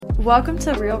Welcome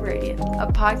to Real Radiant, a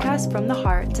podcast from the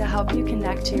heart to help you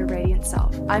connect to your radiant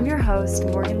self. I'm your host,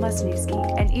 Morgan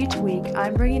Lesniewski, and each week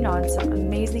I'm bringing on some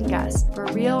amazing guests for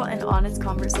real and honest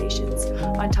conversations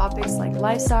on topics like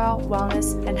lifestyle,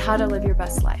 wellness, and how to live your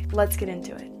best life. Let's get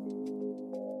into it.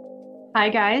 Hi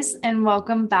guys, and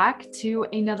welcome back to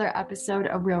another episode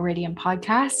of Real Radiant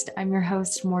Podcast. I'm your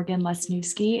host, Morgan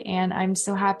Lesniewski, and I'm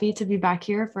so happy to be back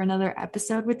here for another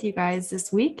episode with you guys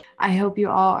this week. I hope you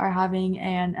all are having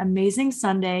an amazing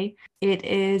Sunday. It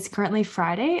is currently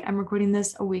Friday. I'm recording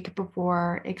this a week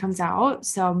before it comes out,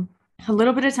 so a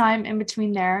little bit of time in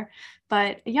between there.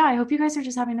 But yeah, I hope you guys are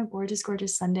just having a gorgeous,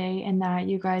 gorgeous Sunday and that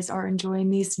you guys are enjoying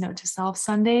these Note to Self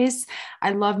Sundays.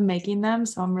 I love making them,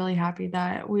 so I'm really happy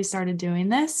that we started doing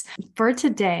this. For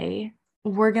today,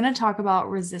 we're going to talk about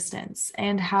resistance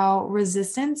and how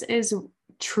resistance is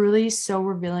truly so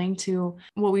revealing to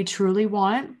what we truly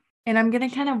want. And I'm going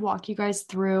to kind of walk you guys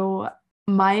through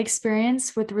my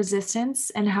experience with resistance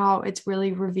and how it's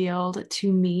really revealed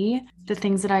to me the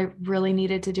things that I really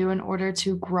needed to do in order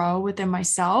to grow within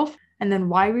myself, and then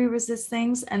why we resist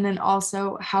things, and then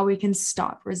also how we can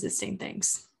stop resisting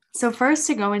things. So first,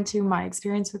 to go into my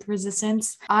experience with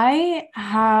resistance, I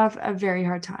have a very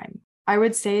hard time. I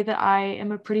would say that I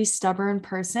am a pretty stubborn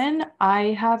person.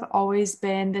 I have always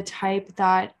been the type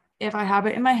that if I have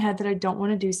it in my head that I don't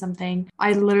want to do something,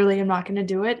 I literally am not going to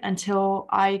do it until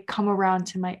I come around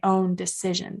to my own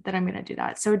decision that I'm going to do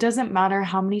that. So it doesn't matter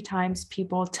how many times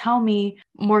people tell me,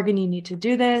 Morgan, you need to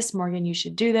do this. Morgan, you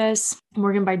should do this.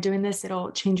 Morgan, by doing this,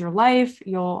 it'll change your life.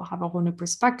 You'll have a whole new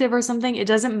perspective or something. It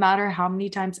doesn't matter how many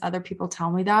times other people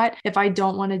tell me that. If I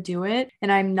don't want to do it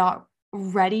and I'm not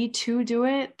ready to do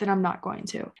it, then I'm not going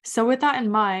to. So with that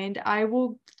in mind, I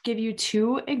will give you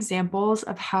two examples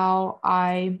of how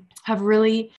I have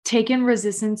really taken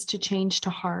resistance to change to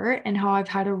heart and how I've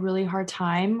had a really hard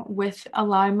time with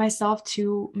allowing myself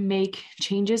to make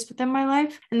changes within my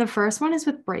life. And the first one is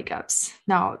with breakups.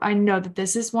 Now, I know that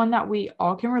this is one that we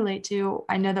all can relate to.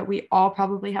 I know that we all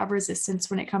probably have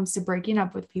resistance when it comes to breaking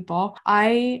up with people.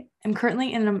 I am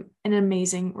currently in an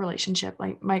amazing relationship.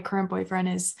 Like, my current boyfriend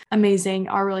is amazing.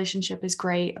 Our relationship is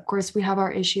great. Of course, we have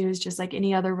our issues just like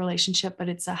any other relationship, but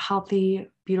it's a healthy,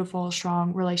 beautiful,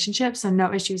 strong relationship. So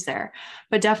no issues there.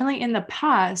 But definitely in the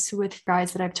past with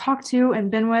guys that I've talked to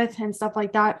and been with and stuff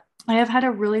like that, I have had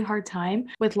a really hard time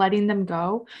with letting them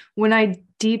go when I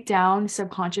deep down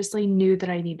subconsciously knew that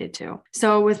I needed to.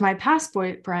 So with my past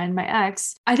boyfriend, my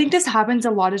ex, I think this happens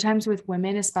a lot of times with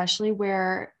women, especially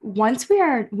where once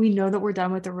we know that we're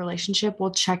done with the relationship, we'll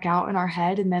check out in our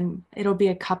head, and then it'll be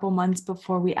a couple months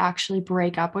before we actually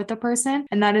break up with the person.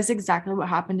 And that is exactly what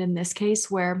happened in this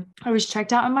case, where I was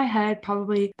checked out in my head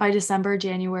probably by December,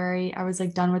 January. I was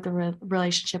like done with the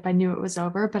relationship. I knew it was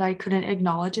over, but I couldn't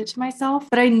acknowledge it to myself.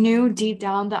 But I knew deep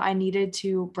down that I needed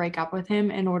to break up with him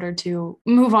in order to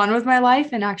move on with my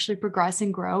life and actually progress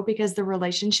and grow, because the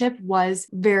relationship was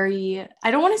very, I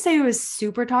don't want to say it was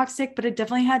super toxic, but it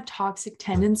definitely had toxic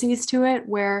tendencies to it,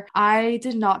 where I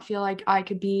did not feel like I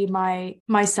could be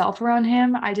myself around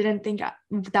him. I didn't think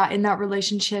that in that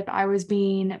relationship I was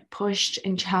being pushed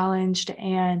and challenged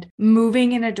and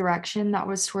moving in a direction that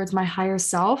was towards my higher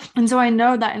self. And so I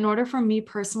know that in order for me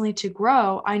personally to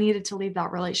grow, I needed to leave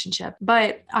that relationship.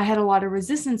 But I had a lot of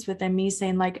resistance within me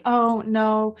saying like, oh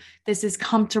no, this is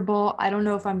comfortable. I don't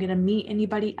know if I'm going to meet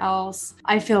anybody else.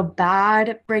 I feel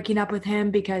bad breaking up with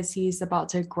him because he's about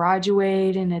to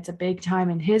graduate and it's a big time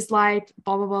in his life,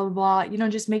 blah, blah, blah, blah.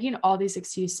 Just making all these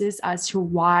excuses as to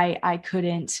why I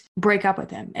couldn't break up with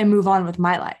him and move on with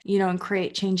my life, and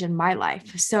create change in my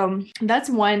life. So that's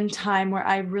one time where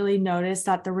I really noticed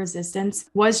that the resistance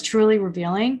was truly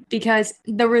revealing, because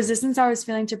the resistance I was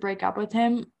feeling to break up with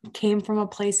him came from a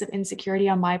place of insecurity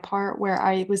on my part, where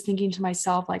I was thinking to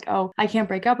myself like, oh, I can't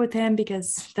break up with him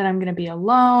because then I'm going to be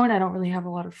alone. I don't really have a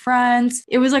lot of friends.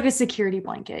 It was like a security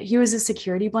blanket. He was a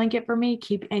security blanket for me,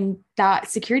 and that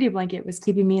security blanket was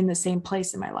keeping me in the same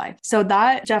place in my life. So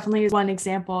that definitely is one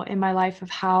example in my life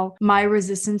of how my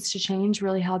resistance to change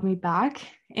really held me back.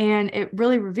 And it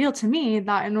really revealed to me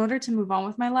that in order to move on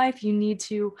with my life, you need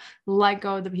to let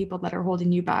go of the people that are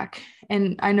holding you back.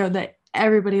 And I know that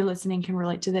everybody listening can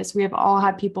relate to this. We have all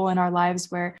had people in our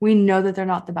lives where we know that they're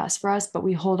not the best for us, but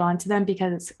we hold on to them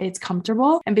because it's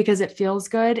comfortable and because it feels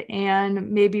good,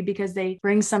 and maybe because they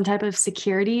bring some type of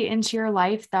security into your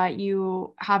life that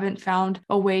you haven't found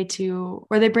a way to,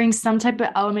 or they bring some type of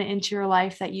element into your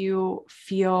life that you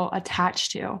feel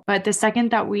attached to. But the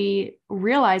second that we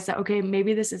realize that, okay,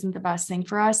 maybe this isn't the best thing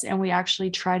for us, and we actually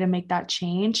try to make that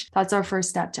change, that's our first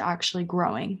step to actually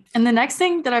growing. And the next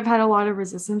thing that I've had a lot of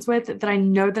resistance with that I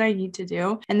know that I need to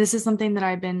do, and this is something that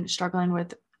I've been struggling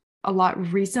with a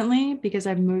lot recently because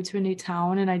I've moved to a new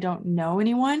town and I don't know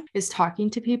anyone is talking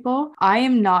to people. I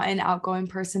am not an outgoing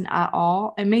person at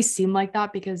all. It may seem like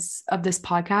that because of this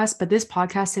podcast, but this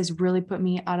podcast has really put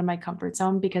me out of my comfort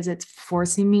zone because it's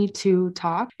forcing me to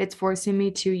talk. It's forcing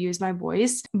me to use my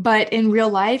voice. But in real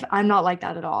life, I'm not like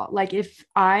that at all. Like if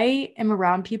I am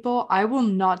around people, I will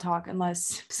not talk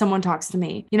unless someone talks to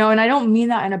me, and I don't mean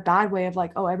that in a bad way of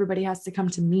like, oh, everybody has to come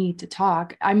to me to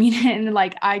talk. I mean, and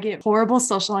like I get horrible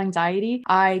social anxiety.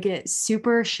 I get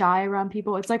super shy around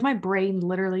people. It's like my brain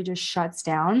literally just shuts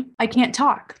down. I can't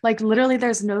talk. Like literally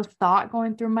there's no thought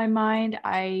going through my mind.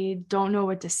 I don't know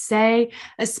what to say,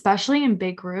 especially in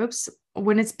big groups.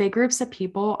 When it's big groups of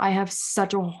people, I have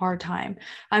such a hard time.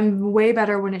 I'm way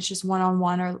better when it's just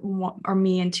one-on-one or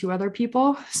me and two other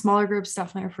people. Smaller groups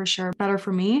definitely are for sure better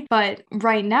for me. But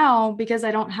right now, because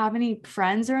I don't have any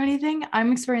friends or anything,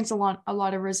 I'm experiencing a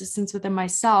lot of resistance within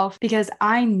myself because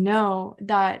I know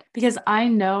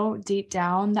deep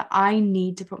down that I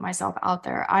need to put myself out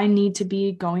there. I need to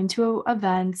be going to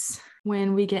events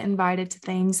when we get invited to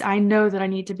things. I know that I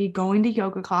need to be going to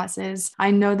yoga classes.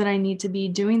 I know that I need to be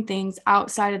doing things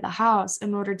outside of the house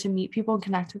in order to meet people and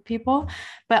connect with people.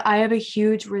 But I have a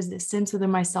huge resistance within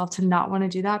myself to not want to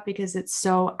do that because it's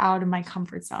so out of my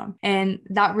comfort zone. And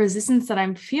that resistance that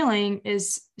I'm feeling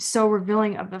is so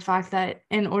revealing of the fact that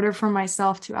in order for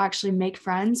myself to actually make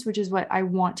friends, which is what I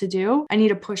want to do, I need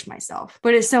to push myself.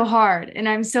 But it's so hard. And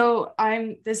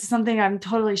this is something I'm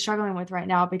totally struggling with right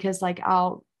now because like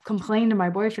I'll complain to my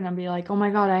boyfriend and be like, oh my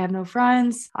God, I have no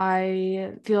friends.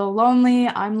 I feel lonely.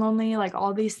 I'm lonely, like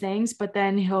all these things. But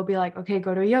then he'll be like, okay,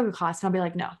 go to a yoga class. And I'll be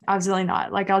like, no, absolutely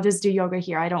not. Like, I'll just do yoga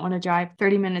here. I don't want to drive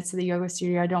 30 minutes to the yoga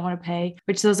studio. I don't want to pay,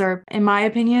 which those are, in my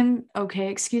opinion, okay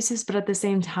excuses. But at the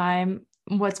same time,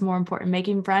 what's more important,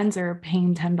 making friends or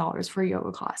paying $10 for a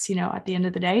yoga class? At the end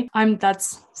of the day,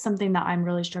 that's something that I'm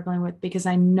really struggling with because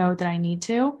I know that I need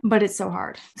to, but it's so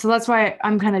hard. So that's why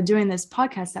I'm kind of doing this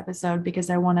podcast episode because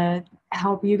I want to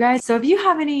help you guys. So if you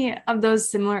have any of those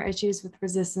similar issues with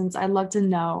resistance, I'd love to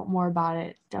know more about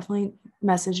it. Definitely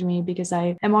message me because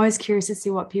I am always curious to see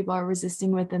what people are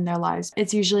resisting with in their lives.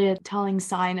 It's usually a telling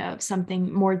sign of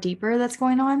something more deeper that's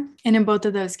going on. And in both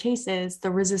of those cases,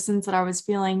 the resistance that I was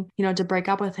feeling, to break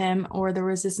up with him, or the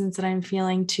resistance that I'm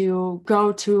feeling to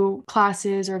go to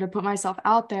classes or to put myself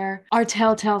out there, are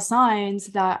telltale signs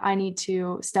that I need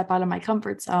to step out of my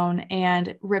comfort zone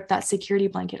and rip that security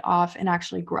blanket off and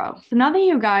actually grow. So now that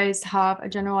you guys have a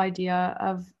general idea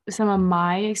of some of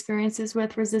my experiences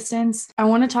with resistance, I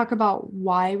want to talk about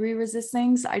why we resist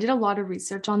things. I did a lot of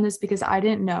research on this because I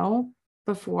didn't know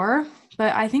before,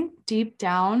 but I think deep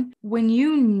down, when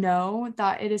you know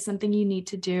that it is something you need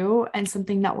to do and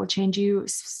something that will change you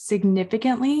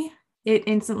significantly, it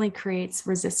instantly creates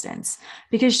resistance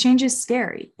because change is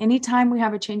scary. Anytime we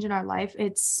have a change in our life,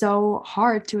 it's so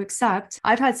hard to accept.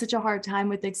 I've had such a hard time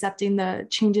with accepting the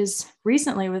changes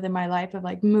recently within my life of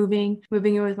like moving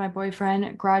in with my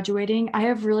boyfriend, graduating. I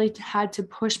have really had to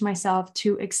push myself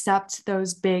to accept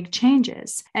those big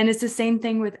changes. And it's the same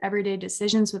thing with everyday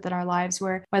decisions within our lives,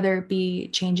 where whether it be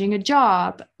changing a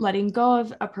job, letting go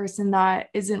of a person that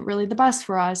isn't really the best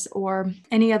for us, or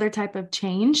any other type of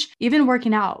change, even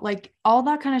working out, like all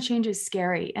that kind of change is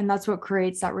scary. And that's what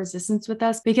creates that resistance with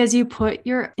us, because you put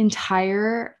your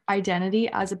entire identity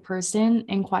as a person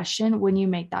in question when you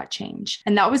make that change.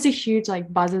 And that was a huge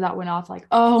like buzzer that went off, like,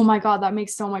 oh my God, that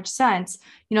makes so much sense.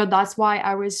 That's why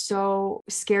I was so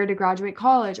scared to graduate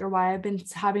college, or why I've been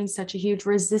having such a huge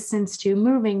resistance to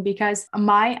moving, because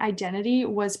my identity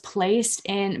was placed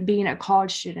in being a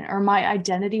college student, or my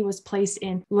identity was placed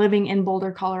in living in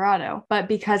Boulder, Colorado. But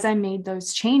because I made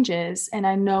those changes and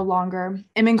I no longer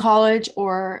am in college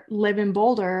or live in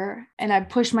Boulder, and I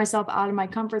pushed myself out of my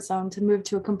comfort zone to move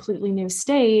to a completely new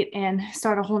state and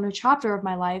start a whole new chapter of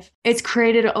my life, it's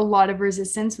created a lot of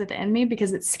resistance within me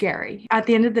because it's scary. At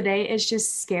the end of the day, it's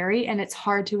just scary and it's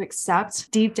hard to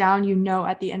accept. Deep down,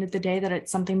 at the end of the day that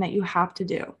it's something that you have to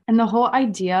do. And the whole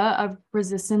idea of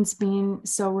resistance being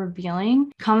so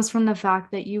revealing comes from the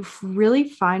fact that you really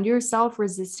find yourself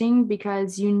resisting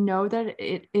because you know that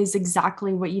it is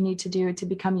exactly what you need to do to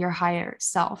become your higher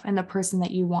self and the person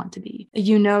that you want to be.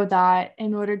 You know that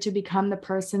in order to become the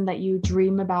person that you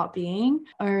dream about being,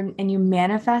 and you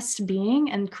manifest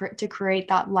being, and to create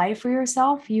that life for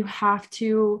yourself, you have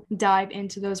to dive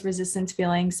into those resistance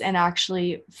feelings and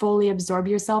actually fully absorb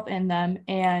yourself in them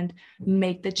and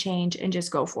make the change and just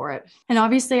go for it. And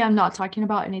obviously, I'm not talking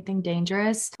about anything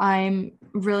dangerous. I'm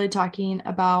really talking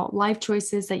about life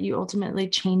choices that you ultimately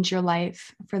change your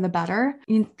life for the better,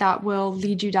 that will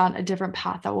lead you down a different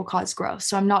path that will cause growth.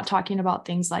 So I'm not talking about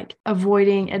things like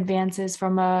avoiding advances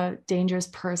from a dangerous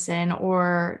person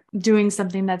or doing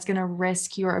something that's going to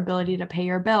risk your ability to pay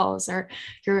your bills or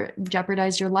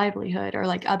jeopardize your livelihood or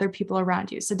like other people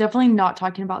around you. So definitely not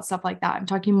talking about stuff like that. I'm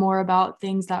talking more about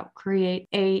things that create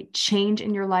a change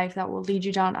in your life that will lead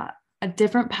you down a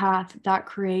different path that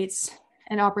creates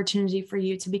an opportunity for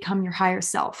you to become your higher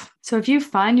self. So if you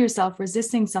find yourself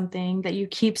resisting something that you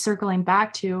keep circling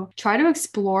back to, try to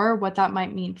explore what that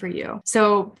might mean for you.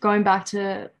 So going back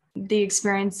to the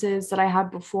experiences that I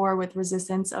had before with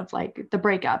resistance of like the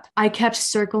breakup, I kept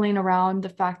circling around the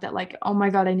fact that like, oh my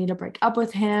God, I need to break up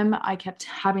with him. I kept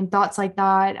having thoughts like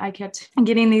that. I kept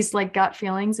getting these like gut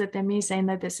feelings within me saying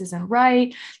that this isn't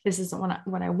right. This isn't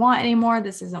what I want anymore.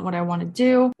 This isn't what I want to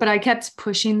do. But I kept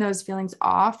pushing those feelings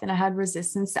off and I had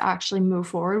resistance to actually move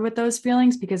forward with those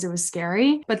feelings because it was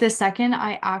scary. But the second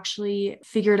I actually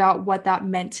figured out what that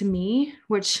meant to me,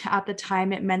 which at the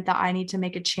time it meant that I need to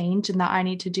make a change and that I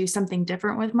need to do something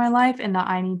different with my life and that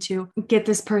I need to get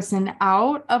this person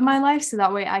out of my life so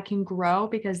that way I can grow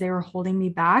because they were holding me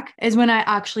back, is when I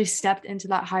actually stepped into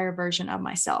that higher version of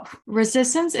myself.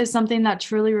 Resistance is something that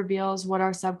truly reveals what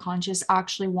our subconscious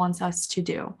actually wants us to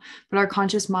do, but our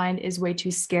conscious mind is way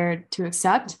too scared to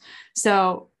accept.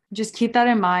 So just keep that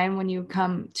in mind when you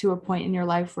come to a point in your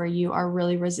life where you are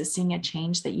really resisting a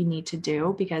change that you need to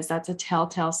do, because that's a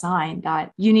telltale sign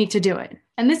that you need to do it.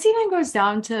 And this even goes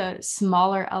down to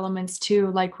smaller elements too,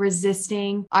 like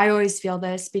resisting. I always feel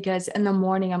this because in the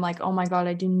morning, I'm like, oh my God,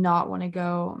 I do not want to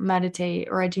go meditate,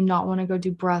 or I do not want to go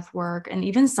do breath work. And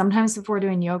even sometimes before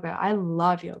doing yoga, I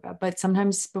love yoga, but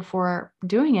sometimes before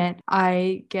doing it,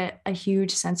 I get a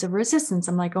huge sense of resistance.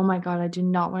 I'm like, oh my God, I do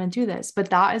not want to do this.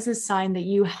 But that is a sign that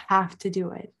you have to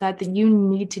do it, that you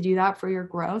need to do that for your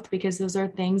growth, because those are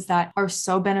things that are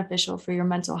so beneficial for your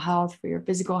mental health, for your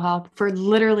physical health, for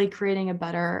literally creating a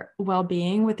better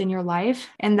well-being within your life.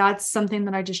 And that's something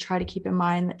that I just try to keep in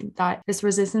mind, that this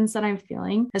resistance that I'm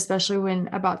feeling, especially when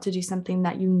about to do something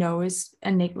that you know is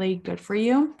innately good for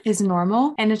you, is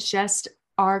normal. And it's just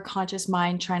our conscious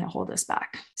mind trying to hold us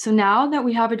back. So now that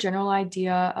we have a general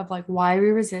idea of like why we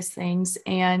resist things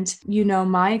and you know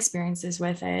my experiences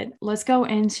with it, let's go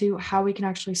into how we can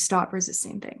actually stop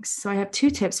resisting things. So I have 2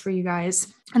 tips for you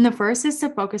guys. And the first is to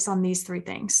focus on these 3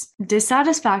 things: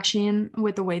 dissatisfaction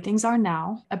with the way things are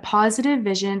now, a positive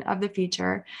vision of the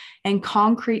future, and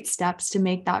concrete steps to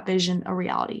make that vision a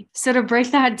reality. So to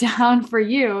break that down for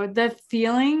you, the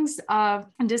feelings of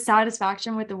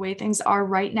dissatisfaction with the way things are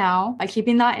right now, by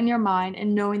keeping that in your mind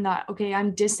and knowing that, okay,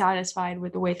 I'm dissatisfied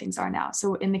with the way things are now.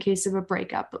 So in the case of a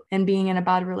breakup and being in a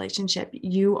bad relationship,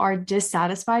 you are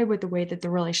dissatisfied with the way that the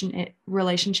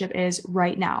relationship is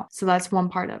right now. So that's one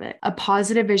part of it. A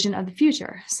positive vision of the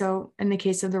future. So in the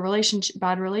case of the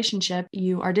bad relationship,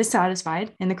 you are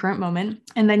dissatisfied in the current moment.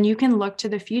 And then you can look to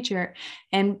the future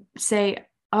and say,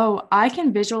 oh, I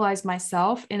can visualize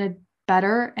myself in a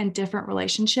better and different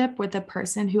relationship with a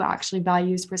person who actually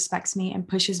values, respects me, and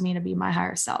pushes me to be my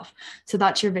higher self. So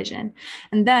that's your vision.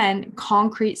 And then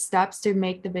concrete steps to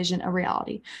make the vision a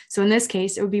reality. So in this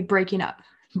case, it would be breaking up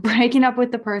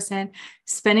with the person,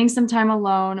 spending some time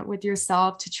alone with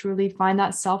yourself to truly find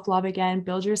that self-love again,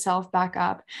 build yourself back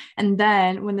up. And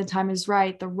then when the time is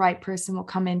right, the right person will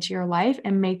come into your life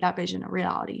and make that vision a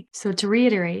reality. So to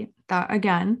reiterate that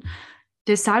again,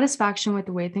 dissatisfaction with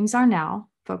the way things are now,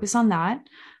 focus on that,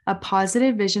 a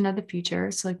positive vision of the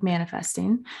future, so like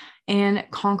manifesting, and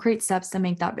concrete steps to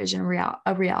make that vision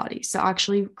a reality. So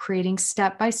actually creating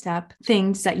step-by-step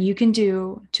things that you can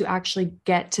do to actually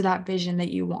get to that vision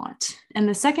that you want. And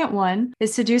the second one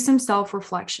is to do some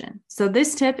self-reflection. So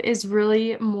this tip is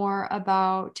really more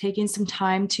about taking some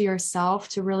time to yourself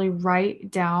to really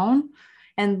write down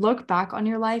and look back on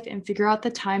your life and figure out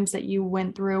the times that you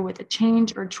went through with a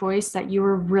change or choice that you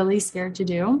were really scared to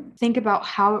do. Think about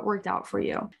how it worked out for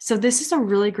you. So this is a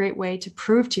really great way to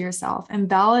prove to yourself and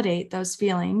validate those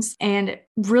feelings and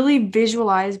really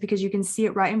visualize, because you can see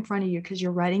it right in front of you because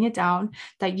you're writing it down,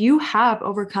 that you have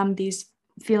overcome these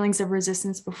feelings of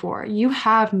resistance before. You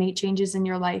have made changes in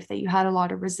your life that you had a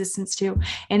lot of resistance to,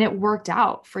 and it worked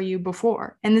out for you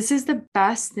before. And this is the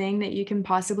best thing that you can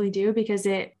possibly do, because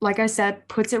it, like I said,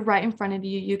 puts it right in front of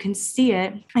you. You can see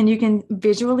it and you can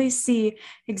visually see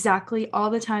exactly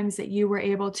all the times that you were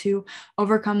able to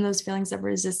overcome those feelings of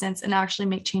resistance and actually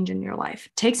make change in your life.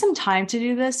 Take some time to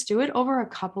do this. Do it over a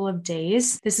couple of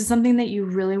days. This is something that you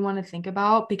really want to think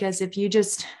about, because if you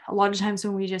just, a lot of times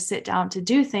when we just sit down to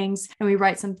do things and we write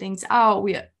write some things out,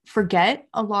 we forget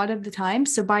a lot of the time.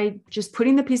 So by just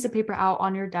putting the piece of paper out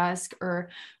on your desk or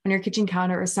on your kitchen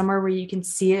counter or somewhere where you can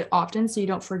see it often so you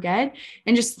don't forget,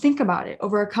 and just think about it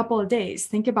over a couple of days.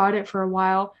 Think about it for a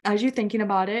while. As you're thinking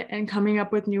about it and coming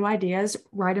up with new ideas,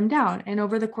 write them down. And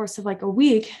over the course of like a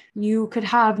week, you could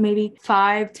have maybe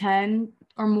 5, 10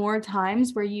 or more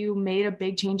times where you made a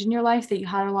big change in your life that you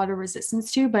had a lot of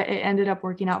resistance to, but it ended up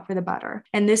working out for the better.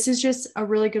 And this is just a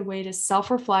really good way to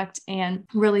self-reflect and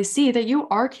really see that you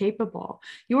are capable.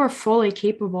 You are fully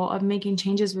capable of making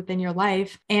changes within your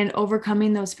life and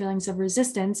overcoming those feelings of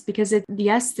resistance, because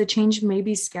yes, the change may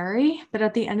be scary, but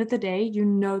at the end of the day, you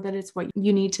know that it's what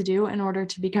you need to do in order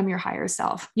to become your higher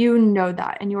self. You know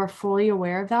that, and you are fully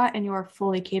aware of that, and you are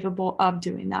fully capable of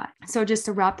doing that. So just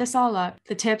to wrap this all up,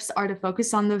 the tips are to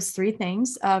focus on those 3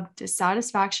 things of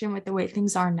dissatisfaction with the way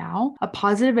things are now, a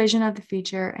positive vision of the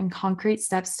future, and concrete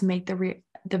steps to make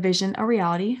the vision a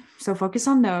reality. So focus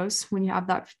on those when you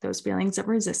have those feelings of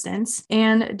resistance,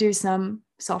 and do some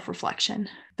self-reflection.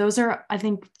 Those are, I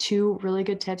think, 2 really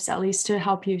good tips, at least to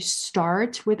help you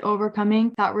start with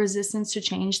overcoming that resistance to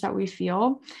change that we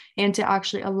feel, and to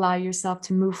actually allow yourself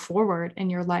to move forward in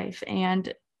your life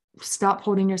and stop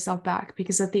holding yourself back,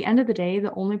 because at the end of the day,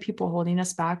 the only people holding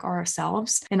us back are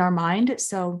ourselves in our mind.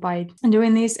 So by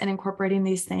doing these and incorporating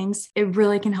these things, it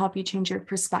really can help you change your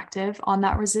perspective on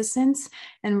that resistance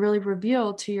and really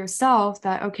reveal to yourself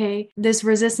that, okay, this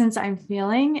resistance I'm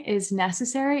feeling is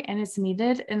necessary and it's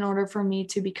needed in order for me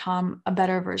to become a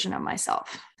better version of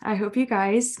myself. I hope you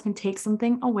guys can take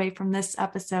something away from this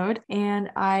episode, and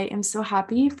I am so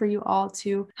happy for you all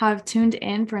to have tuned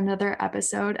in for another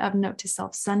episode of Note to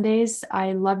Self Sundays.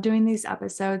 I love doing these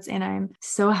episodes, and I'm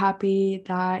so happy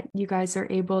that you guys are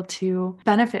able to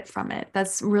benefit from it.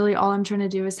 That's really all I'm trying to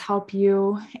do, is help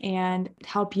you and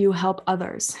help you help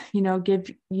others,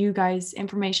 give you guys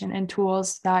information and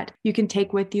tools that you can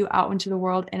take with you out into the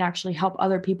world and actually help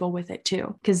other people with it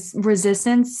too. Because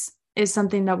resistance is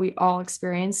something that we all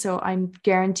experience. So I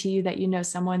guarantee you that you know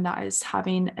someone that is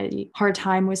having a hard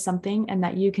time with something, and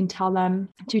that you can tell them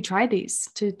to try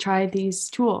these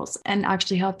tools and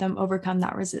actually help them overcome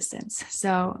that resistance.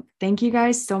 So thank you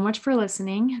guys so much for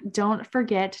listening. Don't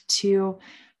forget to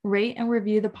rate and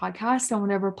review the podcast on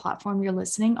whatever platform you're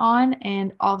listening on,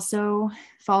 and also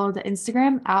follow the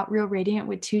Instagram at Real Radiant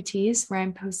with 2 T's, where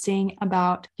I'm posting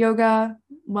about yoga,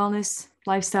 wellness,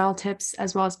 lifestyle tips,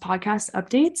 as well as podcast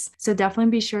updates. So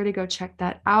definitely be sure to go check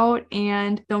that out.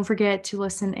 And don't forget to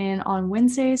listen in on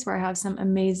Wednesdays, where I have some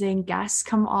amazing guests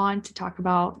come on to talk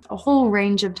about a whole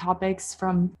range of topics,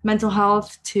 from mental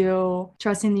health to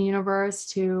trusting the universe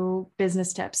to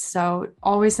business tips. So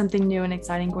always something new and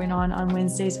exciting going on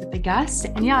Wednesdays with the guest.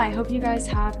 And yeah, I hope you guys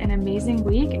have an amazing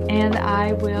week, and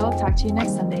I will talk to you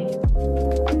next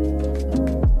Sunday.